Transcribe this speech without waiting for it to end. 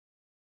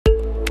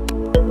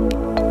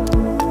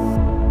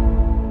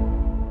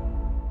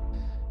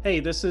Hey,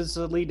 this is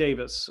Lee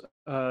Davis,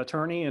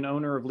 attorney and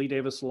owner of Lee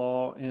Davis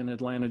Law in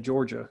Atlanta,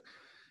 Georgia.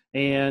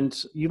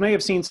 And you may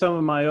have seen some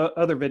of my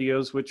other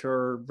videos, which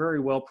are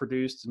very well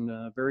produced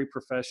and very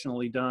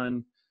professionally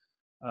done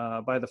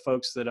by the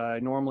folks that I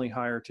normally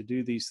hire to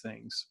do these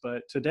things.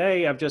 But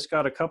today I've just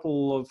got a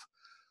couple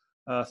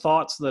of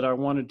thoughts that I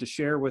wanted to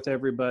share with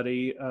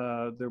everybody.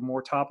 They're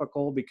more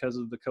topical because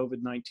of the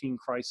COVID-19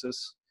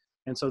 crisis.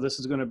 And so this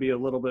is going to be a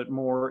little bit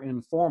more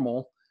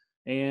informal.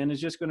 And it's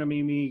just going to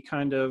be me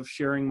kind of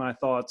sharing my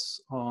thoughts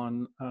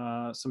on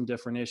some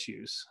different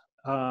issues.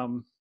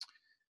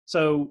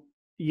 So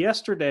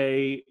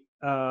yesterday,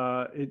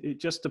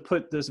 just to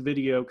put this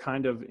video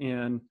kind of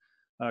in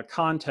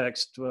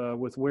context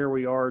with where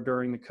we are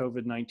during the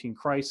COVID-19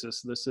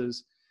 crisis, this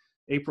is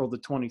April the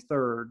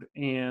 23rd,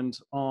 and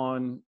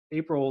on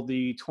April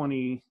the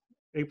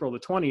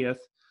 20th,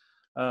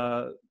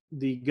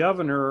 the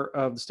governor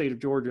of the state of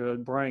Georgia,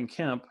 Brian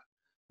Kemp,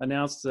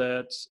 announced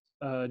that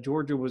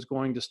Georgia was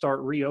going to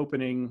start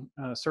reopening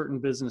certain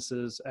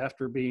businesses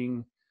after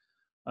being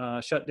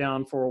shut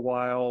down for a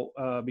while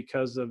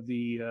because of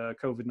the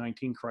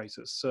COVID-19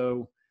 crisis.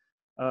 So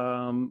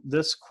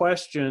this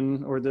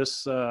question, or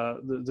this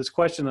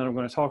question that I'm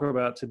going to talk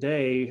about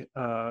today,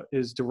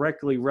 is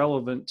directly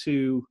relevant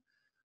to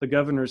the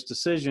governor's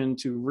decision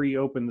to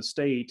reopen the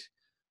state.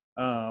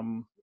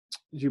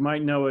 You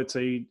might know it's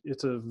a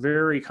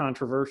very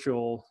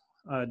controversial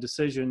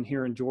decision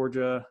here in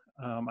Georgia.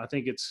 I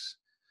think it's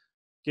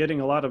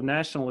getting a lot of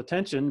national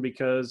attention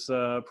because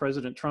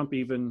President Trump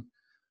even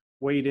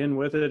weighed in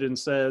with it and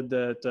said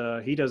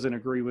that he doesn't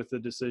agree with the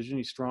decision.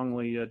 He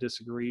strongly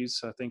disagrees,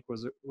 I think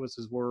was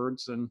his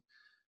words. And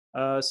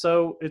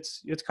so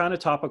it's kind of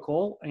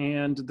topical.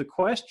 And the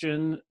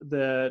question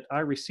that I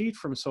received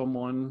from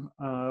someone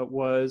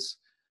was,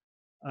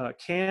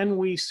 can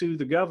we sue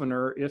the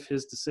governor if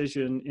his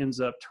decision ends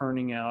up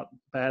turning out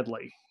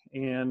badly?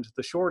 And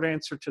the short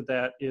answer to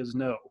that is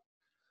no.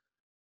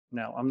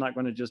 Now, I'm not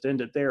going to just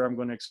end it there. I'm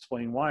going to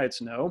explain why it's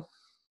no.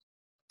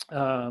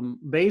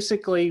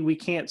 Basically, we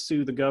can't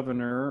sue the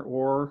governor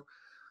or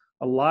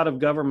a lot of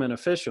government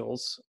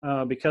officials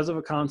because of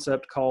a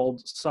concept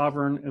called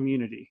sovereign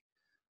immunity.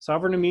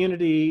 Sovereign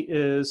immunity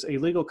is a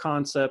legal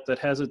concept that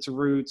has its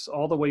roots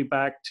all the way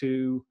back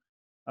to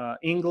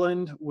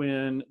England,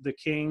 when the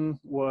king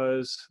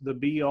was the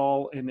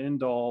be-all and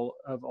end-all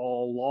of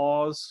all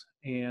laws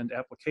and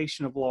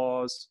application of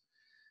laws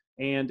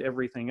and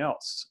everything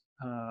else.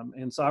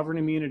 And sovereign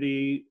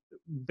immunity,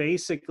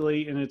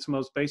 basically in its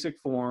most basic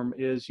form,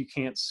 is you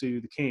can't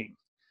sue the king.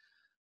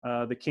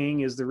 The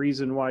king is the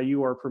reason why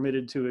you are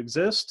permitted to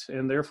exist,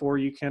 and therefore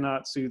you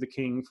cannot sue the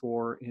king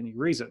for any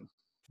reason.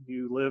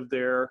 You live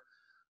there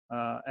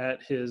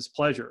at his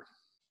pleasure.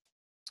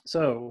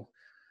 So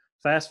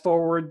fast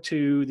forward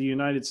to the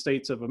United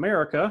States of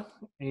America,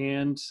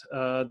 and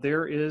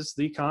there is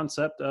the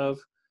concept of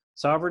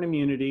sovereign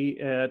immunity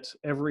at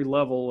every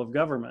level of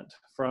government,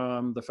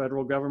 from the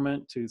federal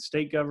government to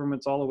state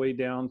governments, all the way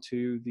down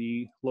to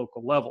the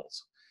local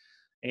levels.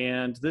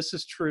 And this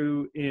is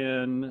true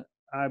in,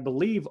 I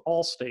believe,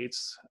 all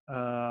states.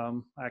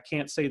 I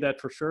can't say that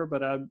for sure,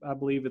 but I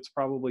believe it's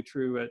probably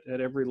true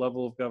at every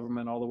level of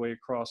government all the way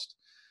across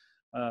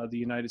the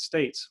United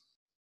States.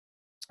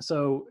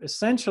 So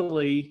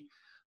essentially,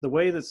 the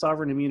way that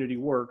sovereign immunity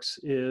works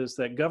is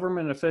that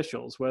government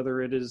officials,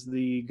 whether it is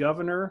the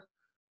governor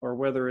or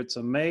whether it's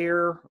a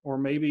mayor, or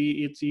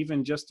maybe it's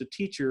even just a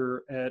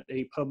teacher at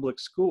a public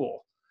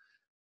school,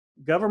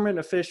 government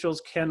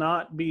officials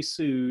cannot be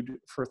sued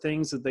for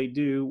things that they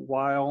do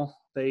while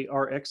they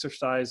are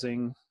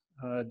exercising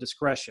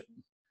discretion.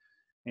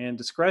 And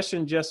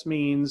discretion just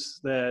means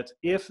that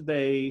if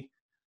they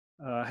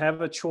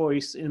have a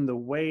choice in the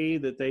way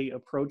that they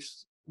approach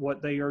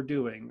what they are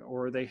doing,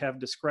 or they have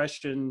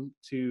discretion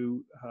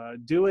to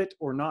do it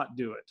or not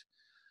do it,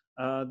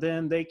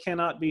 then they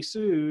cannot be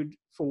sued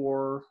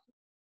for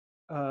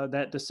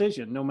that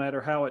decision, no matter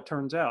how it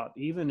turns out,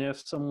 even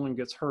if someone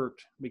gets hurt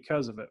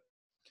because of it.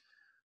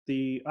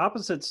 The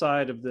opposite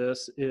side of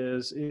this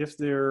is if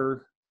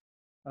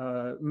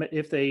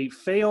they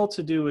fail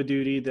to do a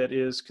duty that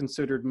is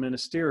considered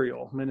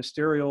ministerial.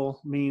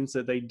 Ministerial means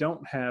that they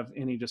don't have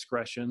any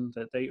discretion,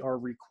 that they are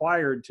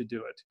required to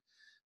do it,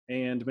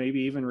 and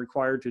maybe even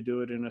required to do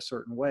it in a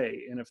certain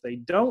way. And if they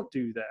don't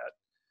do that,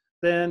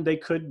 then they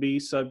could be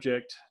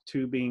subject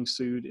to being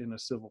sued in a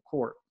civil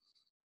court.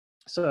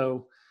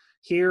 So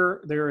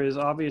here, there is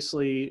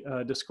obviously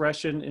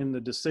discretion in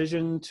the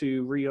decision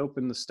to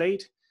reopen the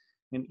state.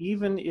 And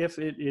even if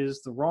it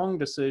is the wrong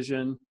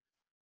decision,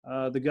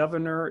 the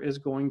governor is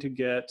going to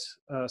get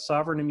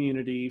sovereign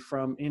immunity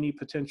from any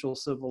potential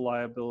civil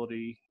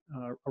liability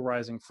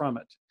arising from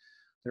it.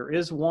 There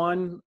is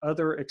one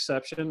other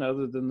exception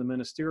other than the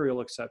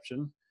ministerial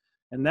exception,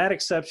 and that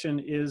exception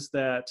is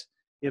that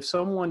if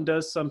someone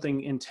does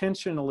something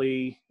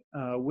intentionally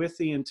with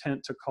the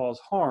intent to cause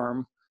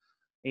harm,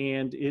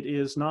 and it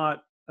is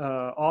not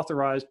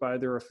authorized by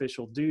their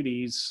official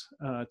duties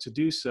to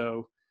do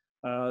so,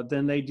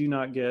 then they do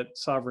not get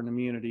sovereign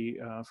immunity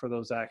for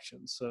those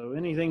actions. So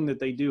anything that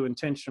they do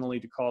intentionally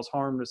to cause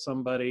harm to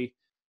somebody,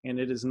 and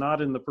it is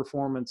not in the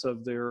performance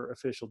of their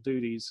official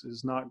duties,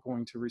 is not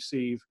going to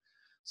receive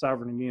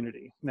sovereign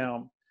immunity.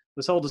 Now,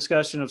 this whole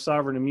discussion of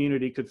sovereign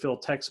immunity could fill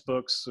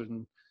textbooks,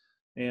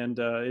 and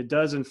it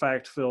does in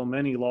fact fill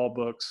many law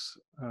books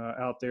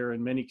out there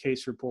and many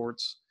case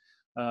reports.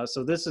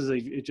 So this is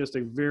just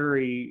a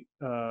very,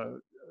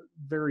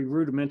 very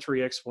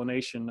rudimentary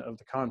explanation of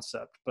the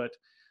concept, but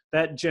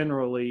that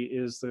generally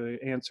is the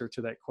answer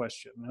to that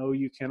question. No,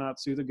 you cannot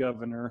sue the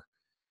governor.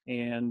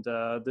 And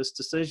this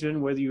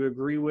decision, whether you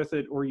agree with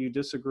it or you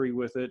disagree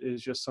with it,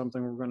 is just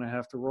something we're going to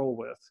have to roll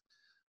with.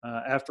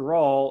 After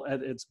all,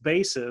 at its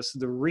basis,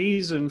 the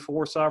reason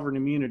for sovereign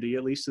immunity,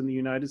 at least in the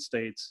United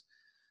States,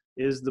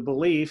 is the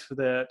belief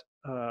that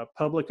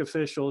public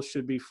officials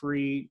should be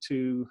free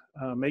to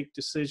make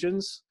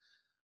decisions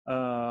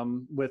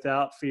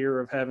without fear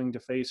of having to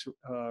face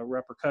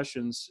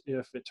repercussions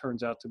if it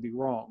turns out to be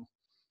wrong.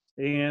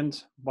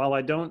 And while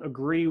I don't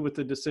agree with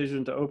the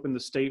decision to open the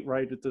state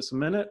right at this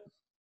minute,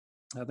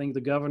 I think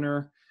the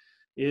governor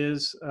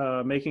is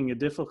making a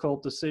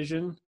difficult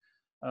decision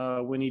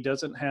when he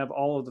doesn't have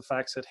all of the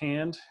facts at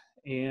hand.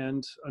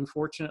 And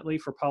unfortunately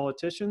for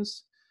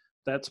politicians,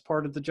 that's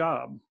part of the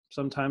job.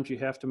 Sometimes you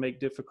have to make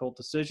difficult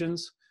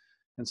decisions,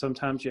 and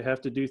sometimes you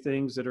have to do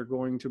things that are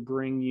going to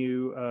bring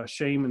you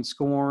shame and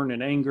scorn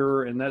and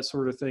anger and that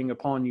sort of thing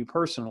upon you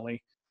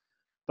personally.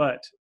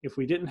 But if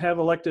we didn't have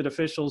elected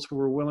officials who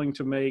were willing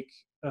to make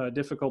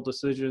difficult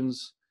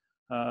decisions,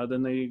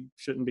 then they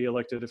shouldn't be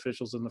elected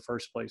officials in the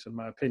first place, in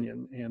my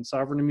opinion. And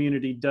sovereign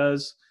immunity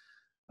does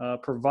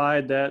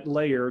provide that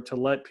layer to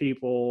let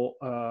people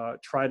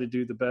try to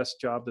do the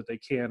best job that they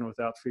can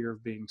without fear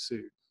of being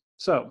sued.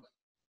 So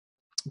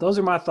those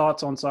are my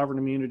thoughts on sovereign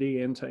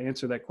immunity, and to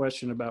answer that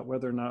question about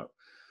whether or not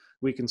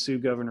we can sue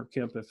Governor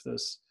Kemp if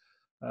this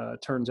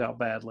turns out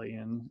badly.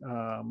 And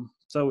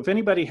so if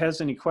anybody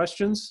has any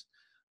questions,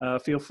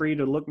 feel free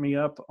to look me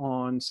up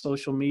on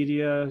social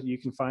media. You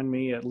can find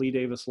me at Lee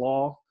Davis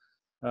Law.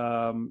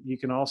 You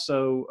can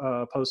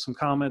also post some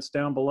comments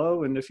down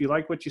below. And if you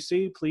like what you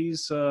see,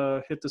 please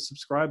hit the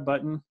subscribe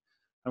button.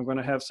 I'm going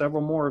to have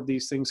several more of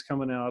these things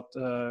coming out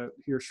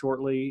here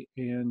shortly.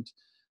 And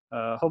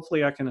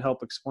hopefully I can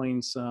help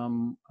explain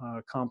some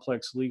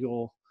complex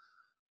legal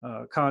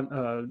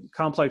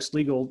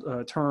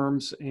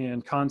terms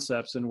and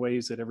concepts in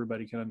ways that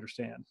everybody can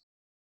understand.